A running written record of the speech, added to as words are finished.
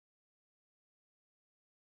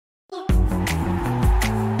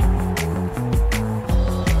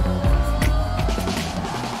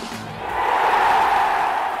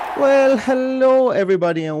Well, hello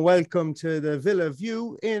everybody, and welcome to the Villa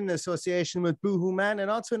View in association with Boohoo Man,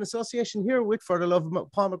 and also in association here with For the Love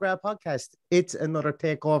of Paul McGrath podcast. It's another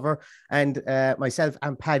takeover, and myself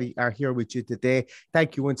and Paddy are here with you today.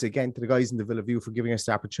 Thank you once again to the guys in the Villa View for giving us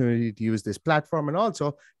the opportunity to use this platform, and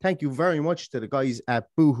also thank you very much to the guys at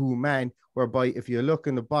Boohoo Man, whereby if you look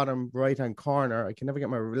in the bottom right hand corner, I can never get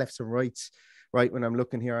my lefts and rights right when I'm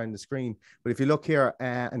looking here on the screen. But if you look here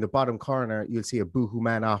in the bottom corner, you'll see a Boohoo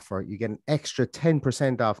Man offer. You get an extra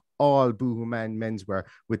 10% off all Boohoo Man menswear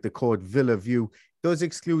with the code VillaView. Does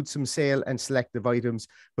exclude some sale and selected items,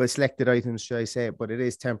 should I say, but it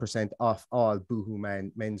is 10% off all Boohoo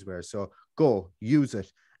Man menswear. So go use it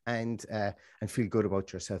and feel good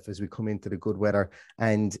about yourself as we come into the good weather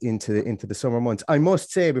and into the summer months. I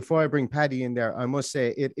must say, before I bring Paddy in there, I must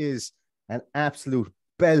say it is an absolute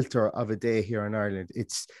belter of a day here in Ireland.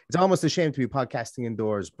 It's almost a shame to be podcasting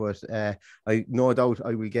indoors, but I no doubt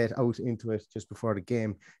I will get out into it just before the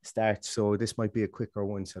game starts. So this might be a quicker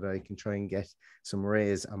one so that I can try and get some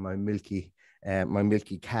rays on my milky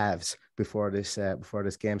calves before this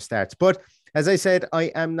game starts. But as I said,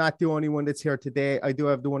 I am not the only one that's here today. I do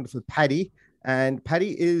have the wonderful Paddy, and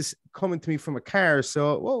Paddy is coming to me from a car.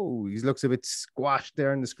 So whoa, he looks a bit squashed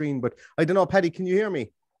there on the screen. But I don't know, Paddy, can you hear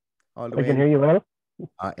me? I can hear you well.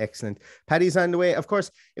 Excellent. Paddy's on the way. Of course,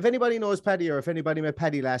 if anybody knows Paddy, or if anybody met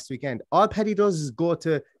Paddy last weekend, all Paddy does is go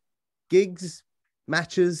to gigs,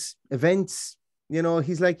 matches, events. You know,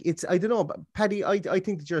 he's like, I don't know, but Paddy, I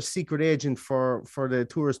think that you're a secret agent for the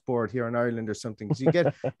tourist board here in Ireland or something. Because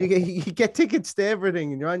you get tickets to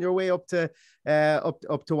everything, and you're on your way up to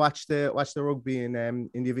watch the rugby in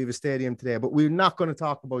the Aviva Stadium today. But we're not going to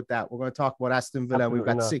talk about that. We're going to talk about Aston Villa.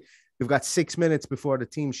 We've got 6 minutes before the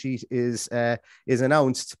team sheet is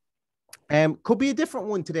announced. Could be a different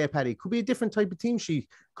one today, Paddy. Could be a different type of team sheet.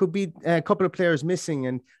 Could be a couple of players missing.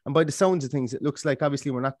 And by the sounds of things, it looks like obviously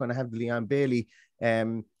we're not going to have the Leon Bailey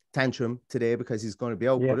tantrum today because he's going to be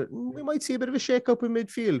out. Yeah. But we might see a bit of a shake-up in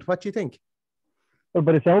midfield. What do you think? Well,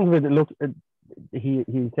 but it sounds of it looks. He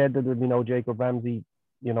said that there'd be no Jacob Ramsey.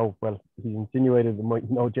 You know, well, he insinuated there might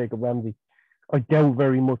be no Jacob Ramsey. I doubt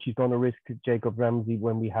very much he's going to risk Jacob Ramsey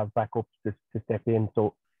when we have backups to step in.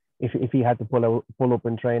 So if he had to pull up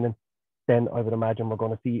in training, then I would imagine we're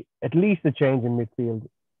going to see at least a change in midfield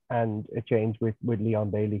and a change with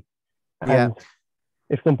Leon Bailey. And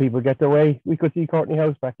if some people get their way, we could see Courtney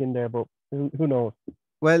House back in there, but who knows?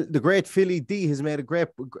 Well, the great Philly D has made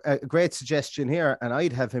a great suggestion here, and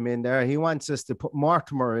I'd have him in there. He wants us to put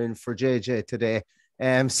Mortimer in for JJ today.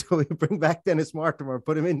 So we bring back Dennis Mortimer,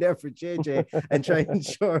 put him in there for JJ and try and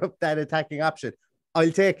shore up that attacking option.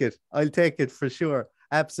 I'll take it for sure.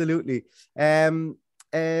 Absolutely.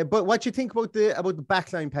 But what do you think about the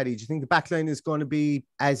backline, Paddy? Do you think the backline is going to be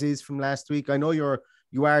as is from last week? I know you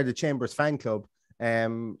are the Chambers fan club,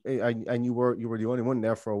 and you were the only one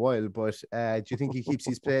there for a while. But do you think he keeps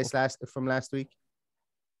his place from last week?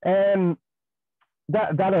 I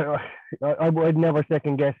would never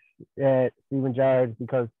second guess Stephen Gerrard,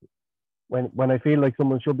 because when I feel like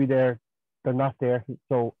someone should be there, they're not there.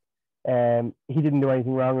 So he didn't do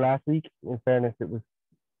anything wrong last week. In fairness, it was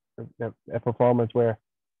a performance where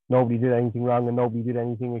nobody did anything wrong and nobody did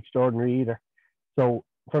anything extraordinary either. So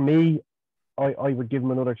for me, I would give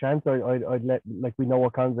him another chance. I'd let, like, we know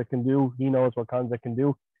what Konza can do. He knows what Konza can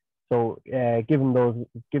do. So give him those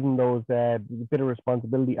bit of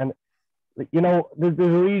responsibility. And you know, there's a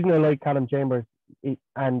reason I like Callum Chambers,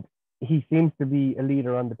 and he seems to be a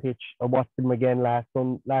leader on the pitch. I watched him again last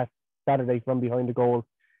Saturday from behind the goal.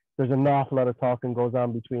 There's an awful lot of talking goes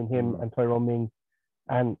on between him and Tyrone Mings.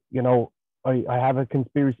 And, you know, I have a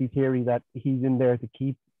conspiracy theory that he's in there to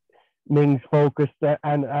keep Mings focused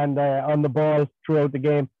and on the ball throughout the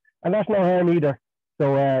game. And that's no harm either.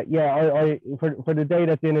 So, I for the day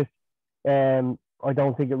that's in it, I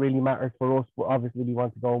don't think it really matters for us. But obviously, we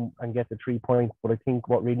want to go and get the 3 points. But I think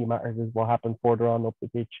what really matters is what happens further on up the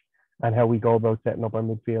pitch and how we go about setting up our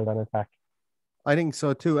midfield and attack. I think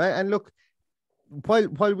so too. And look,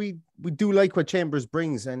 while we do like what Chambers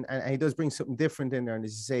brings, and he does bring something different in there, and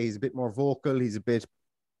as you say, he's a bit more vocal, he's a bit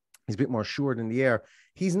more assured in the air.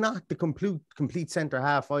 He's not the complete centre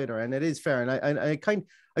half either, and it is fair. And I kind of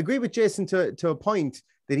agree with Jason to a point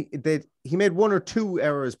that he made one or two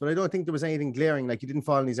errors, but I don't think there was anything glaring. Like he didn't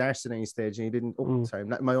fall on his arse at any stage, and he didn't. Oh, sorry, I'm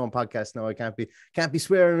not in my own podcast now. I can't be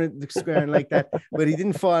swearing like that. But he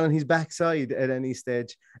didn't fall on his backside at any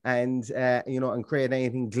stage, and and create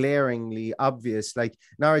anything glaringly obvious. Like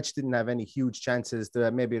Norwich didn't have any huge chances.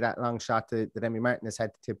 Maybe that long shot that Emi Martinez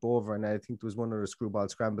had to tip over, and I think there was one other screwball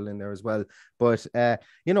scramble in there as well. But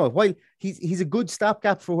while he's a good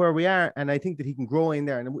stopgap for where we are, and I think that he can grow in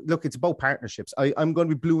there. And look, it's about partnerships. I'm going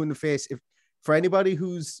to be blue in the face if for anybody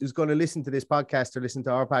who's going to listen to this podcast or listen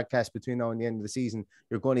to our podcast between now and the end of the season.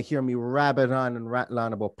 You're going to hear me rabbit on and rattle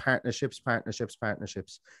on about partnerships.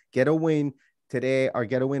 Get a win today or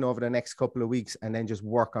get a win over the next couple of weeks and then just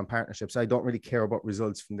work on partnerships. I don't really care about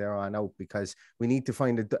results from there on out because we need to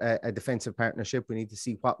find a defensive partnership. We need to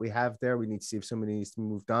see what we have there. We need to see if somebody needs to be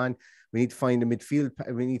moved on. We need to find a midfield.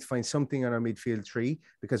 We need to find something on our midfield three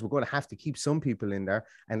because we're going to have to keep some people in there.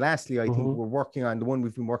 And lastly, I think we're working on the one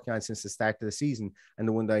we've been working on since the start of the season. And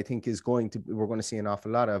the one that I think we're going to see an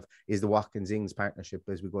awful lot of is the Watkins-Ings partnership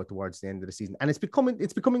as we go towards the end of the season. And it's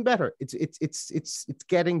becoming better. It's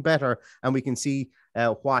getting better. And we can see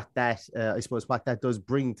what that does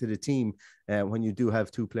bring to the team when you do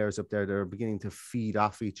have two players up there that are beginning to feed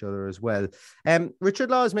off each other as well.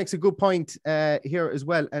 Richard Laws makes a good point here as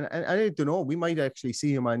well, and I don't know, we might actually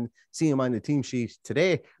see him on the team sheet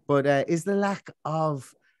today. But is the lack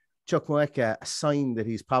of Chuck Moeka a sign that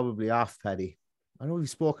he's probably off, Paddy? I know we've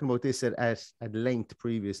spoken about this at length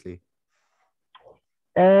previously.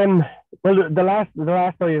 Well, the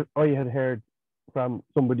last I had heard from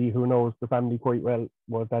somebody who knows the family quite well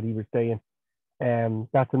was that he was staying.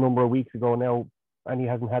 That's a number of weeks ago now, and he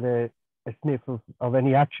hasn't had a sniff of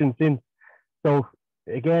any action since. So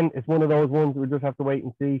again, it's one of those ones we just have to wait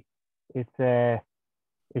and see. It's a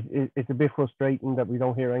bit frustrating that we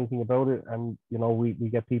don't hear anything about it, and we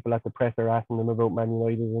get people at the presser asking them about Man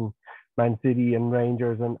United and Man City and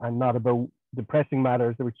Rangers, and not about the pressing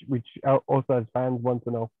matters which us as fans want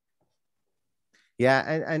to know. Yeah,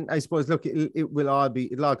 and I suppose, look, it'll all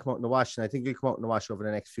come out in the wash, and I think it'll come out in the wash over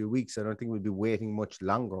the next few weeks. I don't think we'll be waiting much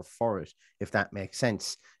longer for it, if that makes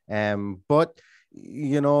sense. But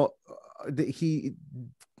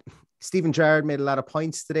Stephen Gerrard made a lot of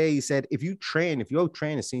points today. He said, if you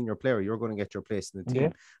out-train a senior player, you're going to get your place in the team. Yeah.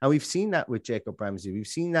 And we've seen that with Jacob Ramsey. We've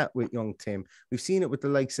seen that with young Tim. We've seen it with the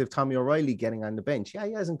likes of Tommy O'Reilly getting on the bench. Yeah,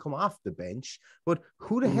 he hasn't come off the bench, but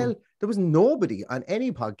who the hell? There was nobody on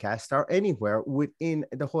any podcast or anywhere within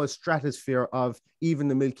the whole stratosphere of even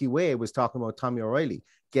the Milky Way was talking about Tommy O'Reilly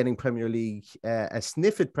getting Premier League, a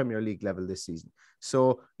sniff at Premier League level this season.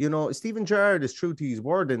 So, Stephen Gerrard is true to his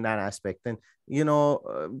word in that aspect. And,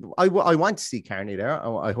 I want to see Carney there.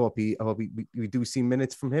 I hope we do see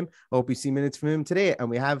minutes from him. I hope we see minutes from him today. And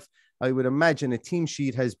we have, I would imagine, a team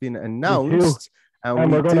sheet has been announced.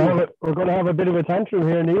 And we're going to have a bit of a tantrum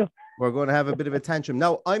here, Neil. We're going to have a bit of a tantrum.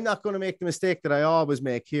 Now, I'm not going to make the mistake that I always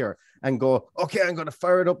make here and go, okay, I'm going to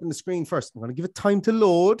fire it up on the screen first. I'm going to give it time to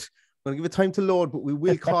load. But we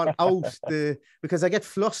will call out because I get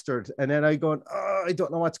flustered and then I go, I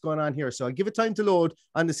don't know what's going on here. So I'll give it time to load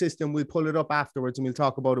on the system. We'll pull it up afterwards and we'll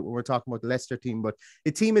talk about it when we're talking about the Leicester team. But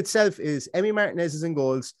the team itself is Emi Martinez is in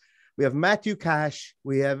goals. We have Matthew Cash.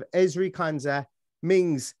 We have Ezri Konsa,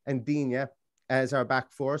 Mings and Digne as our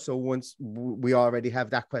back four. So once we already have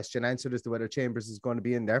that question answered as to whether Chambers is going to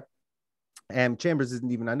be in there. Chambers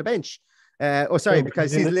isn't even on the bench.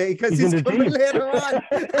 Because he's coming later on.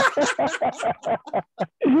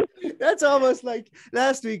 That's almost like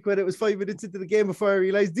last week when it was 5 minutes into the game before I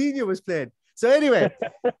realized Digne was playing. So anyway,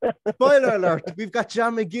 spoiler alert, we've got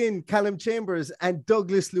John McGinn, Callum Chambers, and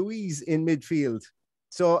Douglas Luiz in midfield.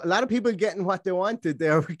 So a lot of people getting what they wanted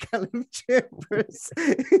there with Callum Chambers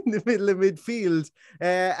in the middle of midfield.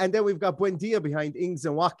 And then we've got Buendia behind Ings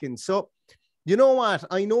and Watkins. So you know what?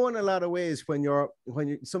 I know in a lot of ways when you're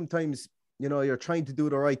sometimes you're trying to do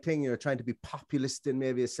the right thing, you're trying to be populist in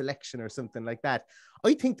maybe a selection or something like that.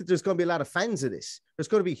 I think that there's going to be a lot of fans of this. There's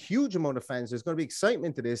going to be a huge amount of fans. There's going to be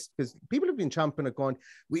excitement to this because people have been chomping at going,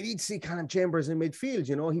 we need to see Callum Chambers in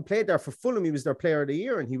midfield. He played there for Fulham. He was their player of the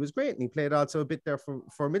year and he was great. And he played also a bit there for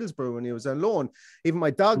Middlesbrough when he was on loan. Even my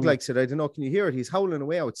dog likes it. I don't know. Can you hear it? He's howling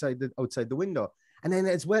away outside the window. And then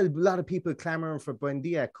as well, a lot of people clamoring for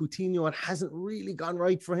Buendia. Coutinho, it hasn't really gone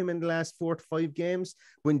right for him in the last 4 to 5 games.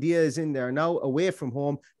 Buendia is in there now, away from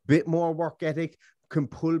home, bit more work ethic, can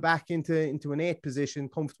pull back into an 8 position,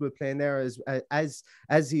 comfortable playing there as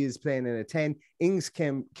he is playing in a 10. Ings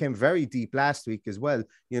came very deep last week as well,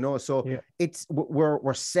 So it's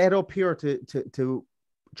we're set up here to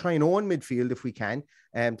try and own midfield if we can,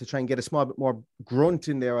 to try and get a small bit more grunt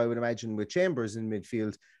in there, I would imagine, with Chambers in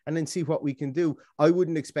midfield, and then see what we can do. I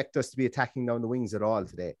wouldn't expect us to be attacking down the wings at all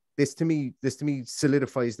today. This to me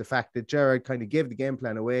solidifies the fact that Gerrard kind of gave the game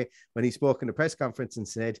plan away when he spoke in the press conference and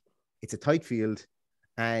said, it's a tight field.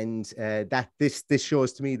 And that this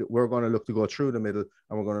shows to me that we're going to look to go through the middle,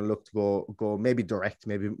 and we're going to look to go maybe direct,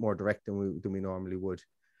 maybe more direct than we normally would.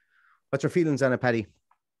 What's your feelings on it, Paddy?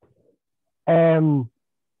 Sorry,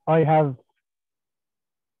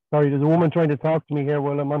 there's a woman trying to talk to me here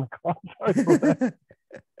while I'm on the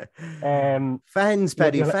call. Fans,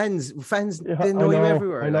 Paddy, fans, they know you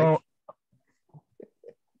everywhere. I know.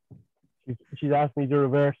 Like. She's asked me to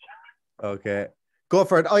reverse. Okay. Go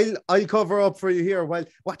for it. I'll cover up for you here. Well,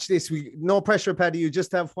 watch this. No pressure, Paddy. You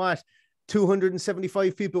just have what?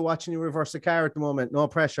 275 people watching you reverse a car at the moment. No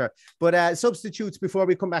pressure. But substitutes before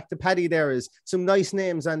we come back to Paddy, there is some nice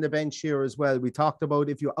names on the bench here as well. We talked about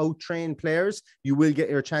if you out-train players, you will get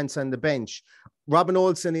your chance on the bench. Robin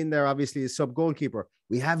Olsen in there, obviously, is sub-goalkeeper.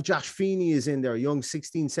 We have Josh Feeney is in there. Young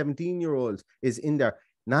 16, 17-year-old is in there.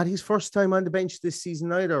 Not his first time on the bench this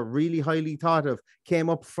season either. Really highly thought of. Came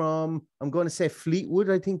up from, I'm going to say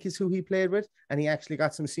Fleetwood, I think is who he played with. And he actually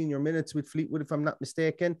got some senior minutes with Fleetwood, if I'm not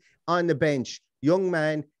mistaken, on the bench. Young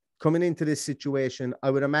man coming into this situation.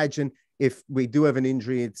 I would imagine if we do have an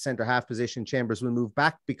injury at centre half position, Chambers will move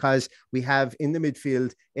back, because we have in the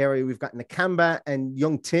midfield area, we've got Nakamba and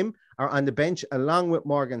young Tim are on the bench, along with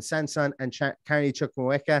Morgan Sanson and Carney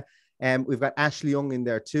Chukwuemeka. We've got Ashley Young in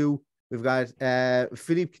there too. We've got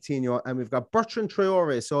Philippe Coutinho, and we've got Bertrand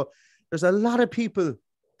Traore. So there's a lot of people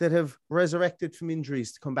that have resurrected from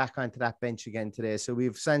injuries to come back onto that bench again today. So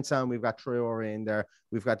we've Sanson, we've got Traore in there.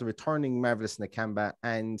 We've got the returning marvelous Nakamba.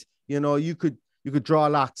 And, you could draw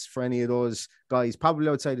lots for any of those guys, probably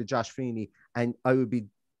outside of Josh Feeney. And I would be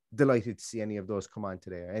delighted to see any of those come on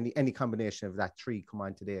today, or any combination of that three come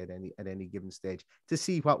on today at any given stage, to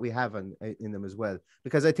see what we have in them as well.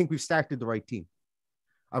 Because I think we've started the right team.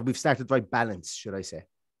 Or we've started the right balance, should I say.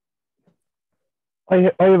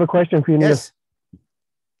 I have a question for you, Neil. Yes.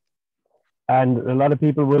 And a lot of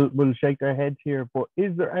people will shake their heads here, but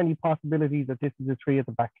is there any possibility that this is a three at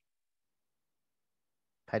the back?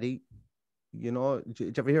 Paddy, did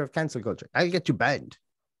you ever hear of cancel culture? I'll get you banned.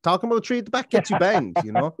 Talking about three at the back gets you banned,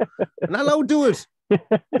 We're not allowed to do it.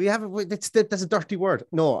 We have that's a dirty word.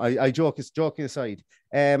 No, I joke. It's joking aside.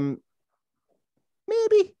 Maybe.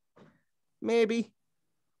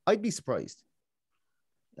 I'd be surprised.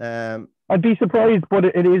 I'd be surprised, but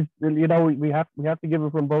it is, we have to give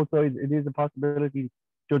it from both sides. It is a possibility,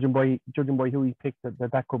 judging by who he picked,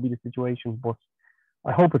 that could be the situation. But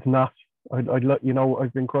I hope it's not.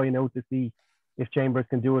 I've been crying out to see if Chambers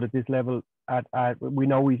can do it at this level. We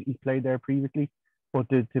know he's played there previously, but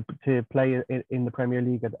to play in the Premier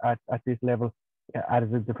League at this level as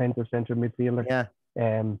a defensive centre midfielder,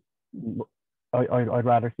 I'd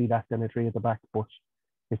rather see that than a three at the back. But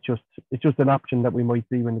it's just an option that we might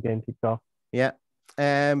see when the game kicks off. Yeah.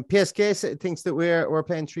 PSK thinks that we're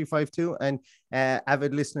playing 3-5-2, and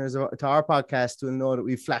avid listeners to our podcast will know that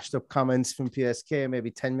we flashed up comments from PSK maybe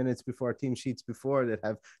 10 minutes before team sheets before that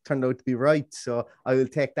have turned out to be right. So I will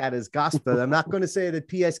take that as gospel. I'm not going to say that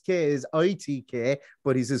PSK is ITK,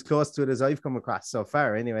 but he's as close to it as I've come across so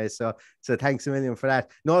far anyway. So thanks a million for that.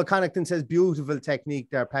 Noel Connaughton says beautiful technique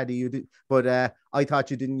there, Paddy. You did, but I thought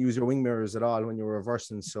you didn't use your wing mirrors at all when you were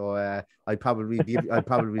reversing. So I'd probably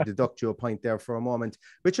deduct you a point there for a moment.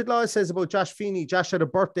 Richard Law says about Josh Feeney. Josh had a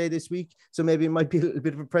birthday this week, so maybe it might be a little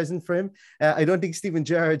bit of a present for him. I don't think Stephen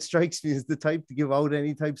Gerrard strikes me as the type to give out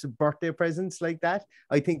any types of birthday presents like that.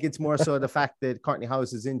 I think it's more so the fact that Courtney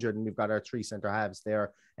House is injured and we've got our three centre halves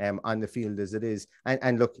there on the field as it is.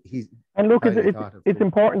 And look, it's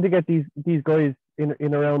important to get these guys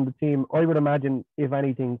in around the team. I would imagine, if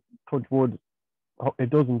anything, touch wood,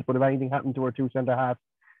 it doesn't, but if anything happened to our two centre halves,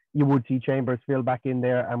 you would see Chambers fill back in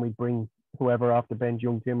there, and we'd bring whoever off the bench,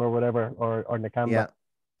 young Tim or whatever, or Nakamba,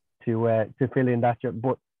 to fill in that job.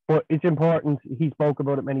 But it's important. He spoke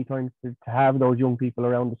about it many times to have those young people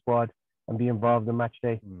around the squad and be involved in match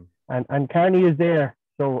day. And Carney is there,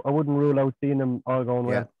 so I wouldn't rule out seeing them all going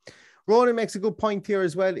well. Ronan makes a good point here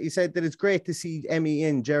as well. He said that it's great to see Emmy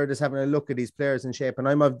in. Gerrard is having a look at his players in shape, and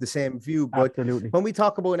I'm of the same view. But when we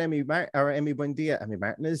talk about Emmy Buendia, Emmy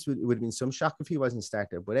Martinez, it would have been some shock if he wasn't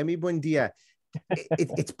started. But Emmy Buendia,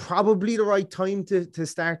 it's probably the right time to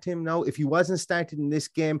start him now. If he wasn't started in this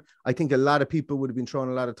game, I think a lot of people would have been throwing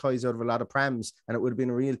a lot of toys out of a lot of prams, and it would have been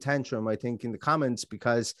a real tantrum, I think, in the comments,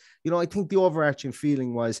 because, I think the overarching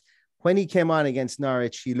feeling was, when he came on against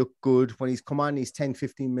Norwich, he looked good. When he's come on these 10,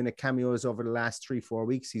 15-minute cameos over the last 3-4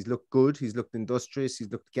 weeks, he's looked good. He's looked industrious.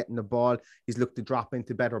 He's looked getting the ball. He's looked to drop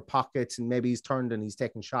into better pockets, and maybe he's turned and he's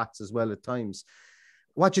taking shots as well at times.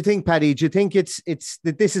 What do you think, Paddy? Do you think it's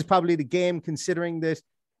that this is probably the game, considering that,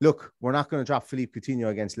 look, we're not going to drop Philippe Coutinho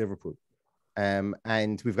against Liverpool.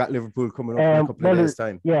 And we've got Liverpool coming up in a couple of days'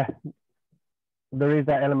 time. Yeah, there is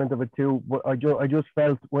that element of it too. But I just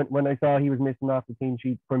felt when I saw he was missing off the team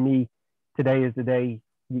sheet, for me, today is the day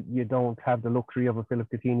you don't have the luxury of a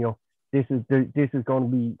Philippe Coutinho. This is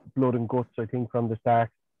going to be blood and guts, I think, from the start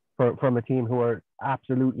from a team who are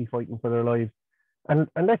absolutely fighting for their lives. And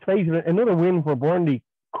let's face it, another win for Burnley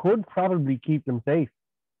could probably keep them safe.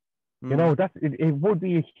 You know, it would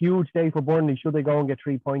be a huge day for Burnley should they go and get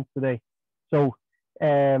 3 points today. So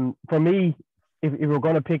for me, if we're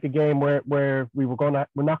going to pick a game where we're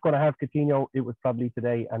not going to have Coutinho, it was probably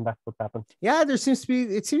today, and that's what's happened. Yeah, it seems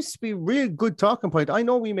to be a real good talking point. I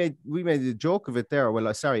know we made a joke of it there.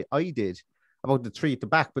 Well, sorry, I did, about the 3 at the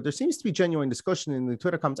back, but there seems to be genuine discussion in the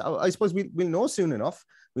Twitter comments. I suppose we'll know soon enough.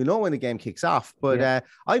 We'll know when the game kicks off. But yeah.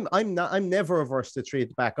 I'm never averse to 3 at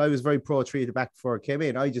the back. I was very pro 3 at the back before it came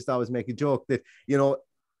in. I just always make a joke that, you know,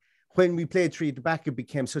 when we played 3 at the back, it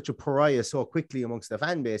became such a pariah so quickly amongst the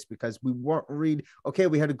fan base because we weren't really okay.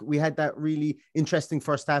 We had that really interesting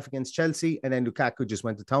first half against Chelsea, and then Lukaku just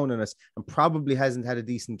went to town on us and probably hasn't had a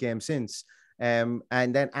decent game since. And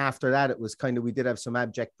then after that, it was kind of, we did have some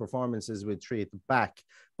abject performances with 3 at the back.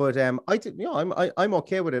 But I'm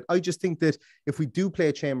okay with it. I just think that if we do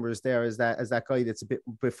play Chambers there as that guy that's a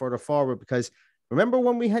bit further forward, because remember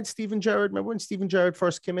when we had Steven Gerrard? Remember when Steven Gerrard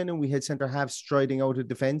first came in and we had centre halves striding out of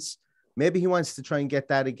defence? Maybe he wants to try and get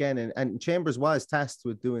that again. And Chambers was tasked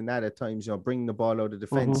with doing that at times, you know, bringing the ball out of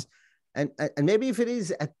defence. And maybe if it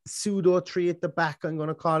is a pseudo 3 at the back, I'm going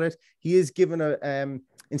to call it, he is given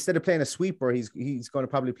instead of playing a sweeper, he's going to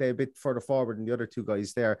probably play a bit further forward than the other 2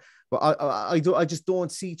 guys there. But I just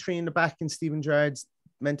don't see 3 in the back in Steven Gerrard's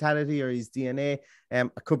mentality or his DNA. I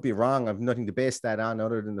could be wrong. I've nothing to base that on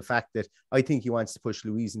other than the fact that I think he wants to push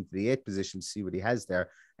Luiz into the 8th position to see what he has there.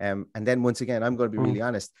 And then once again, I'm going to be really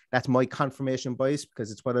honest. That's my confirmation bias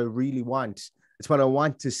because it's what I really want. It's what I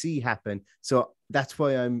want to see happen. So that's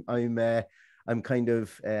why I'm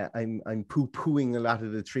poo-pooing a lot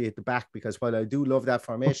of the 3 at the back, because while I do love that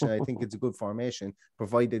formation, I think it's a good formation,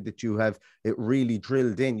 provided that you have it really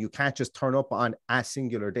drilled in. You can't just turn up on a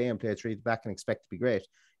singular day and play a 3 at the back and expect to be great.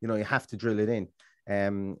 You know, you have to drill it in.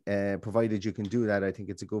 Provided you can do that, I think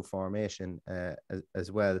it's a good formation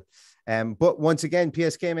as well. But once again,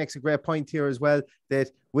 PSK makes a great point here as well, that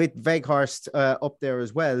with Weghorst up there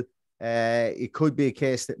as well, it could be a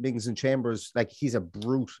case that Mings and Chambers, like, he's a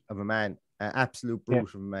brute of a man, absolute brute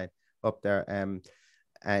of a man up there.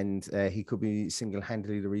 And he could be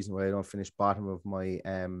single-handedly the reason why I don't finish bottom of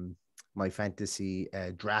my fantasy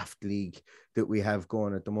draft league that we have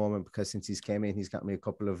going at the moment, because since he's came in, he's got me a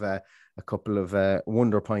couple of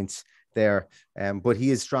wonder points there. But he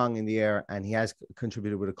is strong in the air, and he has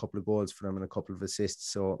contributed with a couple of goals for them and a couple of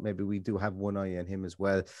assists. So maybe we do have one eye on him as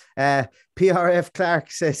well. PRF Clark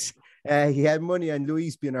says he had money on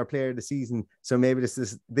Luiz being our player of the season, so maybe this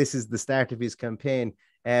is the start of his campaign.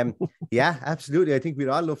 Yeah, absolutely. I think we'd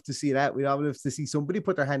all love to see that. We'd all love to see somebody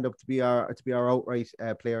put their hand up to be our outright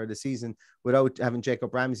player of the season without having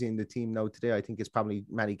Jacob Ramsey in the team now today. I think it's probably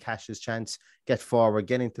Matty Cash's chance. Get forward,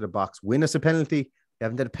 get into the box, win us a penalty. We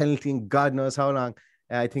haven't had a penalty in God knows how long.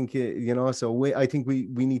 I think, I think we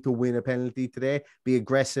need to win a penalty today, be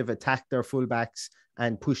aggressive, attack their fullbacks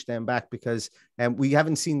and push them back, because we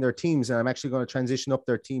haven't seen their teams. And I'm actually going to transition up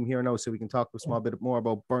their team here now so we can talk a small bit more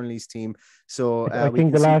about Burnley's team. So I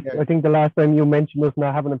think the last time you mentioned us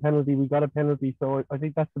not having a penalty, we got a penalty. So I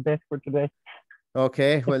think that's the best for today.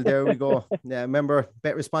 Okay, well, there we go. Yeah, remember,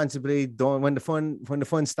 bet responsibly. Don't when the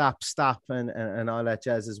fun stops, and all that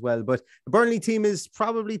jazz as well. But the Burnley team is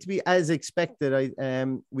probably to be as expected.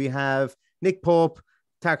 We have Nick Pope,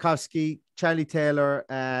 Tarkowski, Charlie Taylor,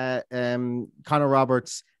 Connor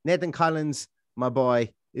Roberts, Nathan Collins, my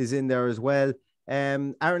boy, is in there as well.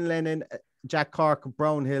 Aaron Lennon, Jack Cork,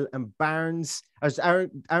 Brownhill, and Barnes.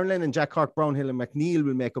 Aaron Lennon, Jack Cork, Brownhill, and McNeil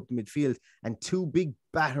will make up the midfield, and 2 big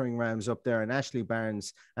battering rams up there, and Ashley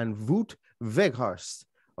Barnes and Wout Weghorst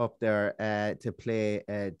up there to play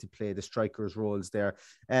the strikers' roles there.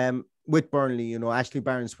 With Burnley, you know, Ashley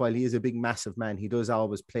Barnes, while he is a big, massive man, he does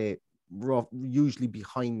always play rough, usually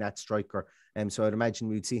behind that striker. So I'd imagine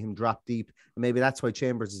we'd see him drop deep. And maybe that's why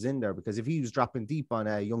Chambers is in there, because if he was dropping deep on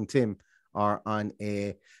a young Tim or on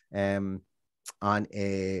the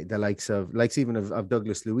likes even of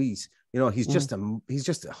Douglas Luiz, he's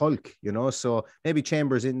just a Hulk, so maybe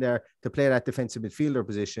Chambers in there to play that defensive midfielder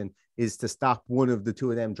position is to stop one of the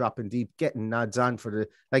two of them dropping deep, getting nods on for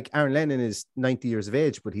like Aaron Lennon is 90 years of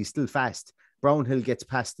age, but he's still fast. Brownhill gets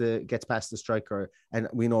past the striker, and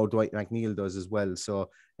we know Dwight McNeil does as well. So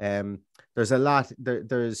there's a lot.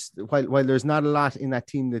 There's while there's not a lot in that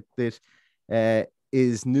team that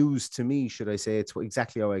is news to me, should I say? It's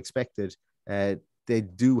exactly how I expected. They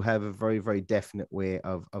do have a very, very definite way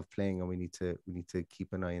of playing, and we need to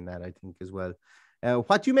keep an eye on that, I think, as well.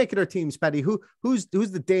 What do you make of their teams, Paddy? Who's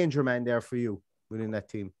the danger man there for you within that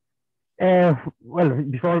team? Well,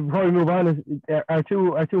 before we move on, our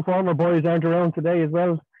two former boys aren't around today as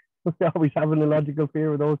well. We're always having a logical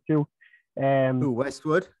fear with those two. Who,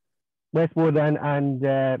 Westwood? Westwood and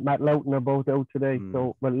Matt Loughton are both out today.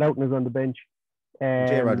 So, well, Loughton is on the bench.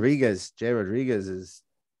 Jay Rodriguez is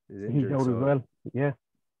injured. He's out as well. Yeah.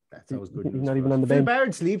 That's always good. He's not even on the bench. Phil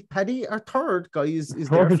Bardsley, Paddy, our third guy is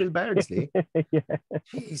there. Phil Bardsley. Yeah.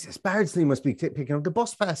 Jesus, Bardsley must be picking up the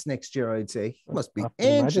bus pass next year, I'd say. He must be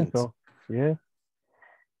ancient. So. Yeah.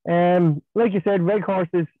 Like you said,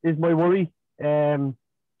 Weghorst is my worry. Corn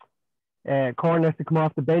has to come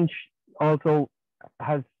off the bench. Also,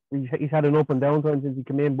 he's had an up and down time since he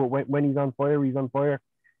came in, but when he's on fire, he's on fire.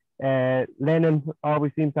 Lennon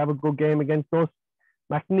always seems to have a good game against us.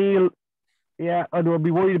 McNeil, yeah, I would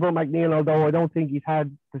be worried about McNeil, although I don't think he's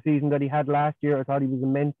had the season that he had last year. I thought he was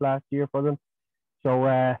immense last year for them. So,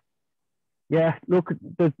 yeah, look,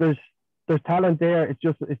 there's talent there.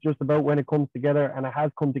 It's just about when it comes together, and it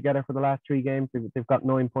has come together for the last 3 games. They've got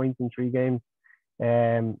 9 points in 3 games.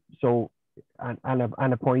 So,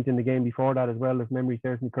 and a point in the game before that as well, if memory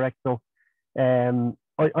serves me correct. So,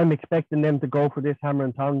 I'm expecting them to go for this hammer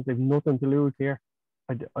and tongs. They've nothing to lose here.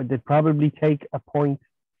 They'd probably take a point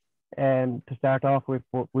to start off with,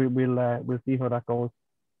 but we'll see how that goes.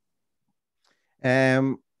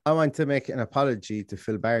 I want to make an apology to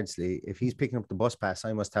Phil Bardsley. If he's picking up the bus pass,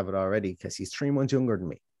 I must have it already because he's 3 months younger than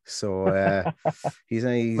me. So he's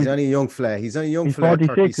only a young fella. He's only a young fella at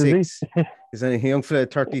 36. He's only a young fella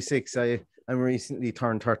at 36. I'm recently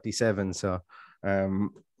turned 37, so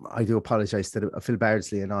I do apologize to Phil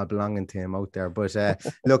Bardsley and all belonging to him out there. But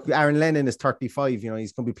look, Aaron Lennon is 35. He's going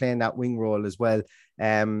to be playing that wing role as well.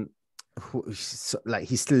 Like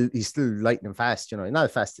he's still lightning fast, not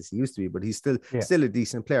as fast as he used to be, but he's still a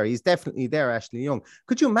decent player. He's definitely there. Ashley Young.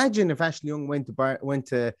 Could you imagine if Ashley Young went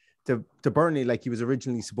to Burnley like he was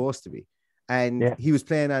originally supposed to be, and he was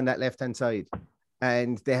playing on that left hand side,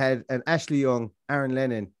 and they had an Ashley Young, Aaron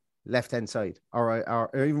Lennon left hand side, or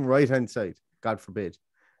even right hand side, God forbid.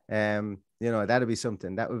 That'd be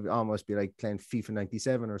something. That would almost be like playing FIFA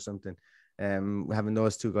 97 or something. Having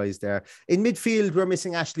those two guys there. In midfield, we're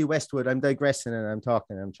missing Ashley Westwood. I'm digressing and I'm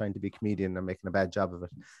trying to be a comedian. I'm making a bad job of it.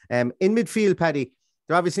 In midfield, Paddy,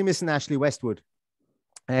 they're obviously missing Ashley Westwood.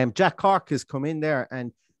 Jack Cork has come in there,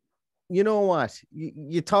 and you know what?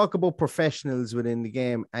 You talk about professionals within the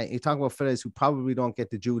game, and you talk about fellas who probably don't get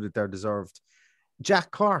the due that they're deserved. Jack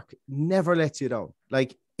Cork never lets you down.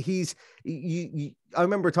 Like I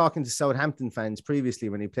remember talking to Southampton fans previously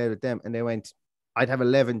when he played with them, and they went, I'd have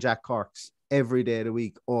 11 Jack Corks every day of the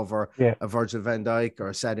week over a Virgil van Dijk or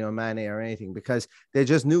a Sadio Mane or anything, because they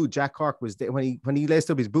just knew Jack Cork was there. When he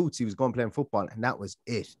laced up his boots, he was going playing football, and that was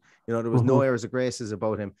it. There was no airs or graces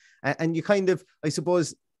about him. And you kind of, I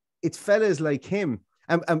suppose, it's fellas like him.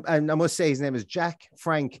 And I must say his name is Jack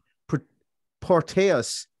Frank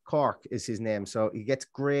Porteous Cork is his name. So he gets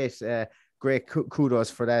great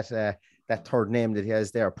kudos for that third name that he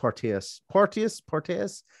has there, Porteous.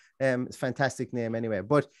 It's a fantastic name anyway,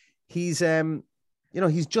 but he's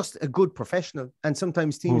he's just a good professional, and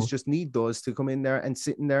sometimes teams just need those to come in there and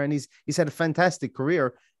sit in there. And he's had a fantastic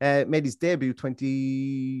career. Made his debut in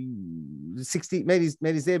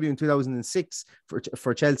 2006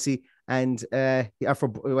 for Chelsea, and he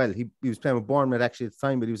was playing with Bournemouth actually at the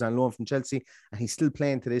time, but he was on loan from Chelsea, and he's still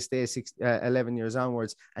playing to this day, 11 years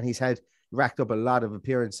onwards, and he's racked up a lot of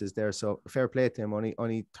appearances there. So fair play to him,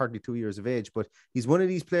 only 32 years of age, but he's one of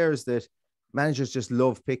these players that managers just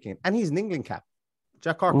love picking, and he's an England cap.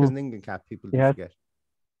 Jack Cork is an England cap. People forget.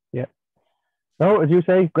 Yeah. No, as you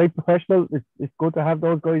say, great professional. It's good to have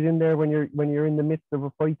those guys in there when you're in the midst of a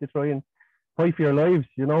fight to try and fight for your lives.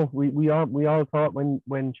 We all thought when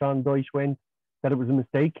Sean Dyche went that it was a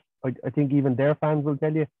mistake. I think even their fans will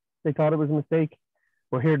tell you they thought it was a mistake.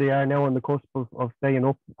 But here they are now on the cusp of staying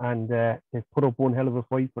up, and they've put up one hell of a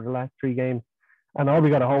fight for the last 3 games. And all we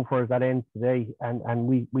got to hope for is that ends today, and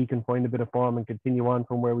we can find a bit of form and continue on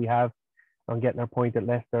from where we have on getting our point at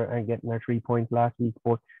Leicester and getting our 3 points last week.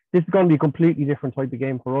 But this is going to be a completely different type of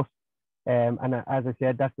game for us. And as I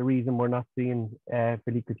said, that's the reason we're not seeing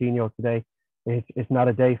Philippe Coutinho today. It's not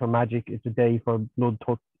a day for magic. It's a day for blood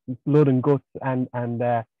and guts, and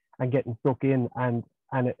getting stuck in, and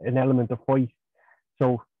an element of fight.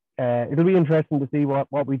 So it'll be interesting to see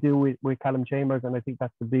what we do with Callum Chambers, and I think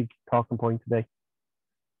that's the big talking point today.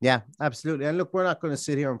 Yeah, absolutely. And look, we're not going to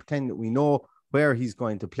sit here and pretend that we know where he's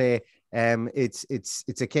going to play. It's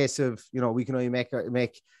a case of, we can only make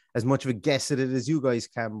as much of a guess at it as you guys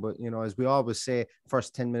can, but as we always say,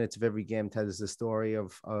 first 10 minutes of every game tells the story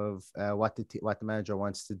of what the manager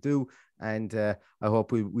wants to do, and I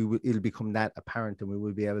hope it'll become that apparent, and we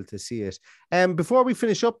will be able to see it. Before we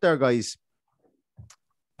finish up there, guys,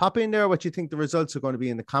 pop in there what you think the results are going to be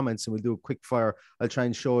in the comments, and we'll do a quick fire. I'll try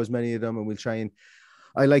and show as many of them, and we'll try and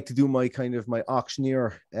I like to do my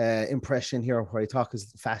auctioneer impression here, where I talk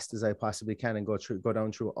as fast as I possibly can and go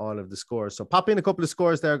down through all of the scores. So pop in a couple of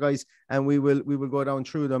scores there, guys, and we will go down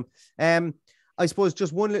through them. I suppose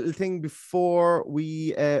just one little thing before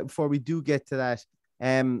we do get to that.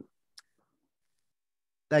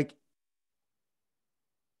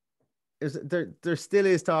 There still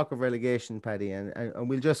is talk of relegation, Paddy, and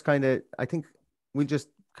we'll just I think we'll just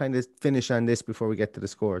finish on this before we get to the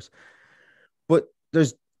scores. But there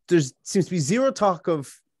seems to be zero talk of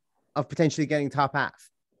potentially getting top half,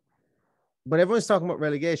 but everyone's talking about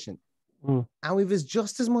relegation, and we've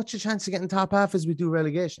just as much a chance of getting top half as we do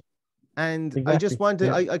relegation. And exactly. I just want to,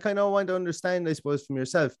 I kind of want to understand, I suppose, from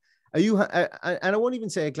yourself. Are you, and I won't even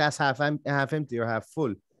say a glass half empty or half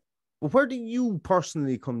full, but where do you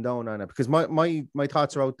personally come down on it? Because my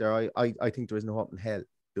thoughts are out there. I think there is no hope in hell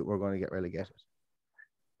that we're going to get relegated.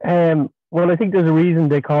 Well, I think there's a reason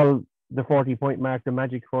they call the 40-point mark the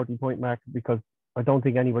magic 40-point mark, because I don't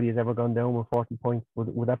think anybody has ever gone down with 40 points.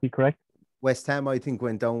 Would that be correct? West Ham, I think,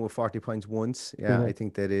 went down with 40 points once. Yeah, mm-hmm. I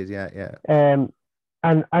think they did. Yeah.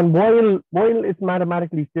 And while it's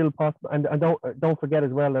mathematically still possible, and don't forget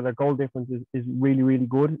as well that our goal difference is really, really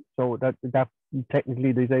good. So that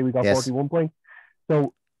technically they say we got 41 points.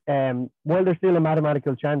 So while there's still a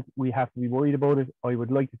mathematical chance, we have to be worried about it. I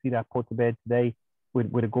would like to see that put to bed today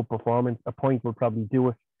with a good performance. A point will probably do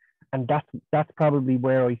it. And that's probably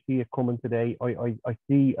where I see it coming today. I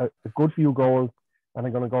see a good few goals, and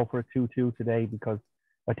I'm going to go for a 2-2 today, because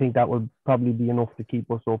I think that will probably be enough to keep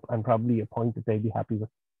us up, and probably a point that they'd be happy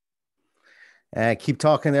with. Keep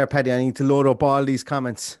talking there, Paddy. I need to load up all these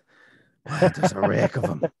comments. There's a rake of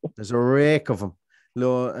them.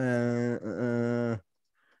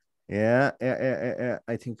 Yeah.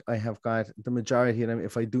 I think I have got the majority of them.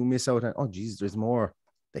 If I do miss out on, oh, geez, there's more.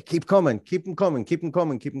 They keep coming. Keep them coming.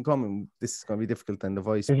 This is going to be difficult in the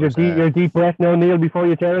voice. Is your deep breath now, Neil, before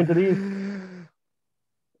you turn into these?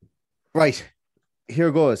 Right. Here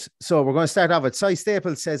goes. So we're going to start off with Cy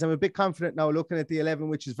Staples says, I'm a bit confident now looking at the 11,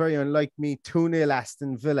 which is very unlike me. 2-0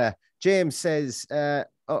 Aston Villa. James says,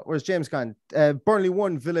 where's James gone? Burnley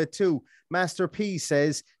 1, Villa 2. Master P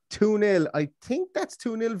says 2-0. I think that's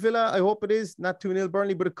 2-0 Villa. I hope it is not 2-0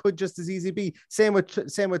 Burnley, but it could just as easy be. Same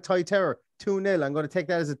with Ty Terror. 2-0. I'm going to take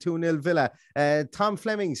that as a 2-0 Villa. Tom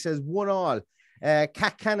Fleming says 1-1.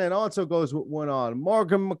 Cat Cannon also goes with 1-1.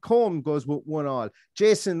 Morgan McComb goes with 1-1.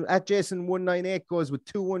 Jason 198 goes with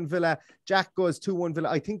 2-1 Villa. Jack goes 2-1 Villa.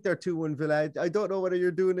 I think they're 2-1 Villa. I don't know whether you're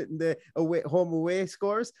doing it in the home away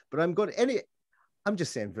scores, but I'm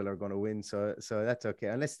just saying Villa are going to win, so that's okay,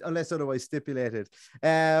 unless otherwise stipulated.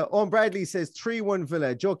 Owen Bradley says 3-1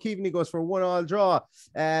 Villa. Joe Keaveney goes for a 1-1 draw.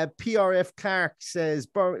 PRF Clark says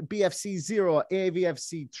BFC 0,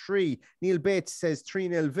 AVFC 3. Neil Bates says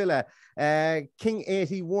 3-0 Villa. King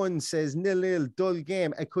 81 says 0-0, dull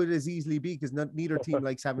game. It could as easily be, because neither team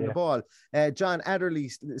likes having the ball. John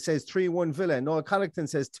Adderley says 3-1 Villa. Noel Collington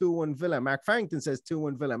says 2-1 Villa. Mark Farrington says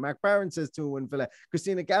 2-1 Villa. Mark Barron says 2-1 Villa.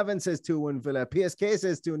 Christina Gavin says 2-1 Villa. PSK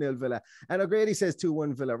says 2-0 Villa. And O'Grady says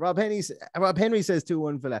 2-1 Villa. Rob Henry says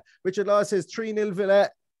 2-1 Villa. Richard Law says 3-0 Villa.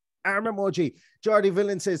 Arm emoji. Jordy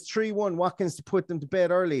Villan says 3-1 Watkins to put them to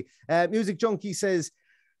bed early. Music Junkie says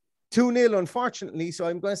 2-0, unfortunately, so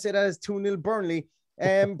I'm going to say that as 2-0 Burnley.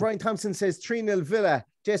 Brian Thompson says 3-0 Villa.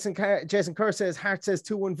 Jason Kerr says Hart says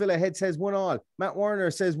 2-1 Villa. Head says 1-1. Matt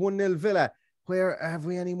Warner says 1-0 Villa. Where have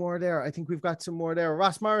we any more there? I think we've got some more there.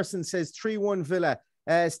 Ross Morrison says 3-1 Villa.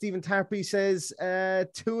 Stephen Tarpey says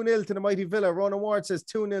 2-0 to the mighty Villa. Ronan Ward says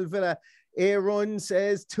 2-0 Villa. Aaron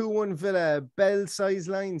says 2-1 Villa. Bell Size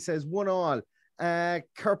Line says 1-1.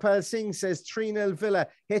 Kirpal Singh says 3-0 Villa.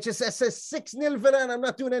 HSS says 6-0 Villa, and I'm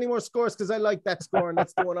not doing any more scores because I like that score, and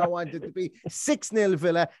that's the one I wanted to be. 6-0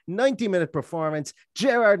 Villa, 90-minute performance.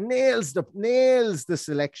 Gerrard nails the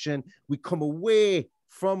selection. We come away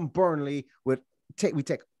from Burnley with we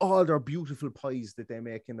take all their beautiful pies that they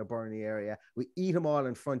make in the Burnley area. We eat them all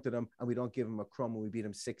in front of them, and we don't give them a crumb, and we beat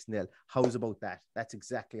them 6-0. How's about that? That's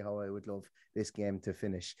exactly how I would love this game to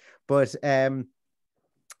finish. But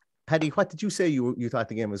Paddy, what did you say you thought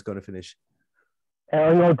the game was going to finish?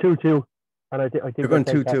 I'm going 2-2, and I think you're going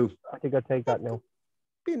 2-2. I think I'll take that now.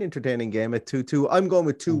 Be an entertaining game at 2-2. I'm going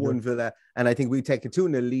with 2-1 Villa, and I think we take a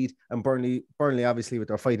 2-0 lead, and Burnley obviously with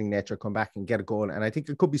their fighting nature come back and get a goal, and I think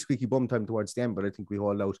it could be squeaky bum time towards the end, but I think we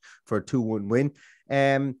hold out for a 2-1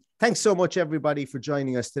 win. Thanks so much, everybody, for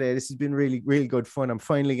joining us today. This has been really, really good fun. I'm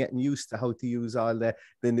finally getting used to how to use all the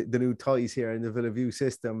new toys here in the Villa View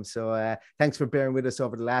system. So thanks for bearing with us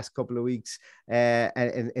over the last couple of weeks.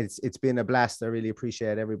 And it's been a blast. I really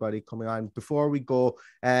appreciate everybody coming on. Before we go,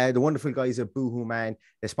 the wonderful guys at Boohoo Man,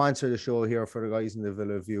 they sponsor the show here for the guys in the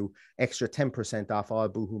Villa View. Extra 10% off all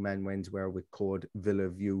Boohoo Man menswear with code Villa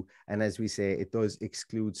View. And as we say, it does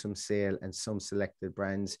exclude some sale and some selected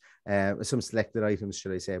brands, some selected items,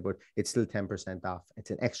 should I say, but it's still 10% off.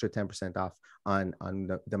 It's an extra 10% off on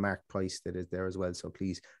the marked price that is there as well. So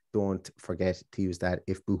please don't forget to use that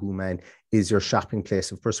if Boohoo Man is your shopping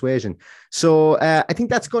place of persuasion. So I think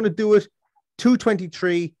that's going to do it.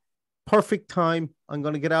 2:23, perfect time. I'm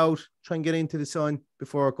going to get out, try and get into the sun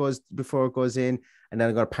before it goes in, and then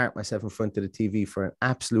I'm going to park myself in front of the TV for an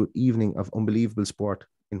absolute evening of unbelievable sport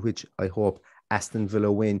in which I hope Aston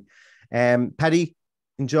Villa win. Paddy,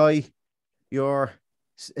 enjoy your...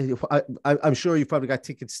 I'm sure you've probably got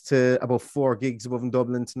tickets to about 4 gigs above in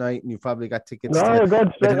Dublin tonight, and you've probably got tickets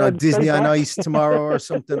to Disney on Ice tomorrow or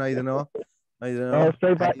something. I don't know.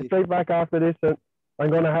 Straight back after this.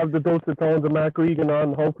 I'm going to have the dulcet tones of Mark Regan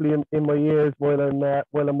on, hopefully in my ears while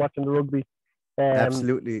I'm watching the rugby.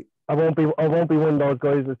 Absolutely. I won't be one of those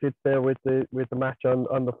guys that sits there with the match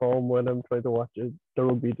on the phone when I'm trying to watch the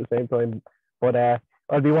rugby at the same time. But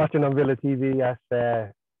I'll be watching on Villa TV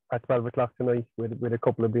at 12 o'clock tonight with a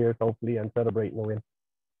couple of beers, hopefully, and celebrating a win.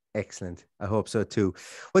 Excellent. I hope so too.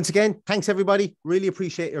 Once again, thanks everybody. Really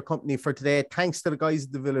appreciate your company for today. Thanks to the guys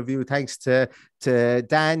at the Villa View. Thanks to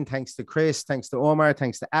Dan. Thanks to Chris. Thanks to Omar.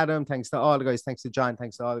 Thanks to Adam. Thanks to all the guys. Thanks to John.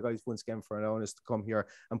 Thanks to all the guys once again for allowing us to come here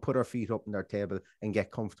and put our feet up on their table and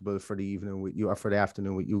get comfortable for the evening with you, or for the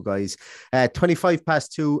afternoon with you guys.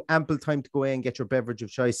 2:25, ample time to go in, get your beverage of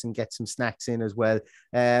choice and get some snacks in as well.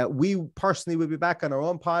 We personally will be back on our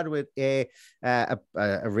own pod with a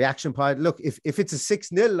reaction pod. Look, if it's a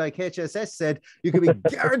 6-0, like HSS said, you can be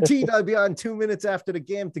guaranteed I'll be on 2 minutes after the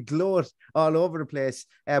game to gloat all over the place.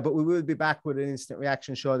 But we will be back with an instant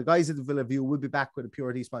reaction show. The guys at the Villa View will be back with a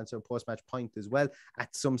Purity sponsor post-match pint as well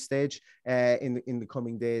at some stage in the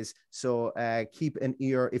coming days. So keep an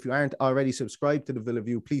ear. If you aren't already subscribed to the Villa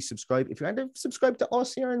View, please subscribe. If you aren't subscribed to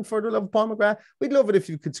us here and For the Love of Paul McGrath, we'd love it if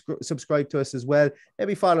you could subscribe to us as well.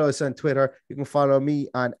 Maybe follow us on Twitter. You can follow me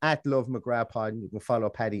on @LoveMcGrathPod, and you can follow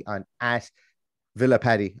Paddy on @Villa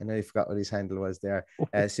Paddy. I know you forgot what his handle was there.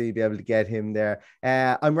 So you'll be able to get him there.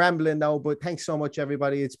 I'm rambling now, but thanks so much,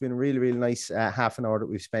 everybody. It's been a really, really nice half an hour that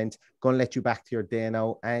we've spent. Going to let you back to your day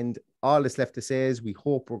now. And all that's left to say is we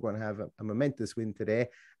hope we're going to have a momentous win today.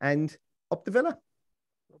 And up the Villa.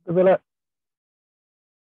 Up the Villa.